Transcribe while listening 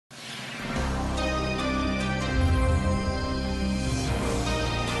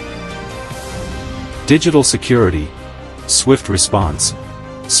Digital security, swift response,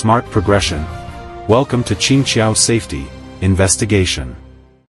 smart progression. Welcome to Qingqiao Safety Investigation.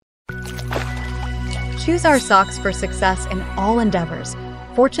 Choose our socks for success in all endeavors.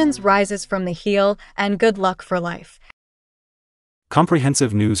 Fortunes rises from the heel, and good luck for life.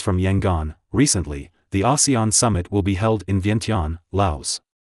 Comprehensive news from Yangon. Recently, the ASEAN summit will be held in Vientiane, Laos.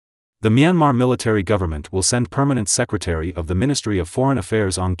 The Myanmar military government will send Permanent Secretary of the Ministry of Foreign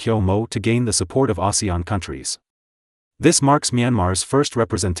Affairs Ong Kyo Mo to gain the support of ASEAN countries. This marks Myanmar's first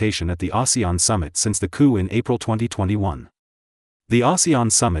representation at the ASEAN summit since the coup in April 2021. The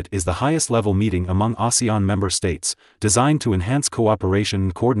ASEAN summit is the highest-level meeting among ASEAN member states, designed to enhance cooperation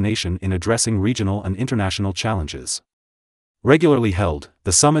and coordination in addressing regional and international challenges. Regularly held,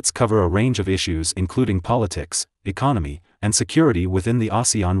 the summits cover a range of issues including politics, economy, and security within the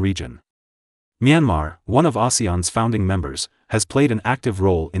ASEAN region. Myanmar, one of ASEAN's founding members, has played an active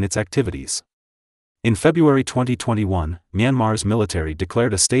role in its activities. In February 2021, Myanmar's military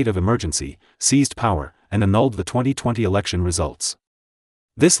declared a state of emergency, seized power, and annulled the 2020 election results.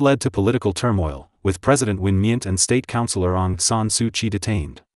 This led to political turmoil, with President Win Myint and State Councillor Aung San Suu Kyi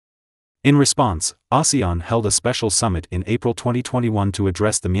detained. In response, ASEAN held a special summit in April 2021 to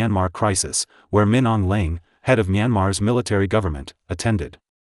address the Myanmar crisis, where Min Aung Hlaing, head of Myanmar's military government, attended.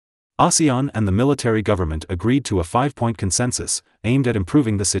 ASEAN and the military government agreed to a 5-point consensus, aimed at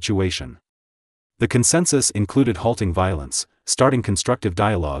improving the situation. The consensus included halting violence, starting constructive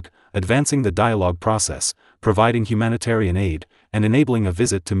dialogue, advancing the dialogue process, providing humanitarian aid, and enabling a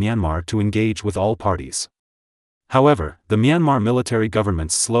visit to Myanmar to engage with all parties. However, the Myanmar military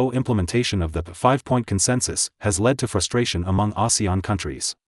government's slow implementation of the 5-point consensus has led to frustration among ASEAN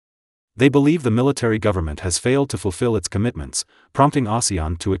countries. They believe the military government has failed to fulfill its commitments, prompting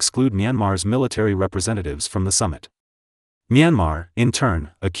ASEAN to exclude Myanmar's military representatives from the summit. Myanmar, in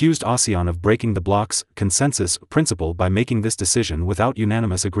turn, accused ASEAN of breaking the bloc's consensus principle by making this decision without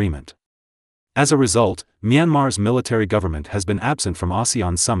unanimous agreement. As a result, Myanmar's military government has been absent from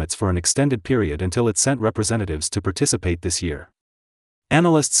ASEAN summits for an extended period until it sent representatives to participate this year.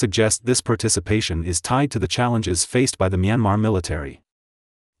 Analysts suggest this participation is tied to the challenges faced by the Myanmar military.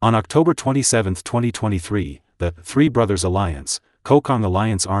 On October 27, 2023, the Three Brothers Alliance, Kokang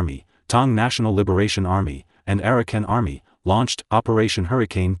Alliance Army, Tong National Liberation Army, and Arakan Army, launched Operation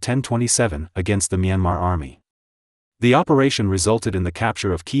Hurricane 1027 against the Myanmar Army. The operation resulted in the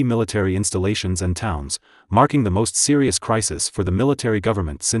capture of key military installations and towns, marking the most serious crisis for the military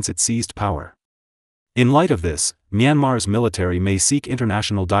government since it seized power. In light of this, Myanmar's military may seek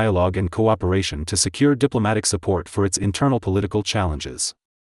international dialogue and cooperation to secure diplomatic support for its internal political challenges.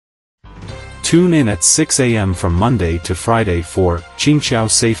 Tune in at 6 a.m. from Monday to Friday for Qingqiao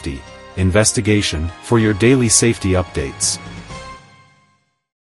Safety Investigation for your daily safety updates.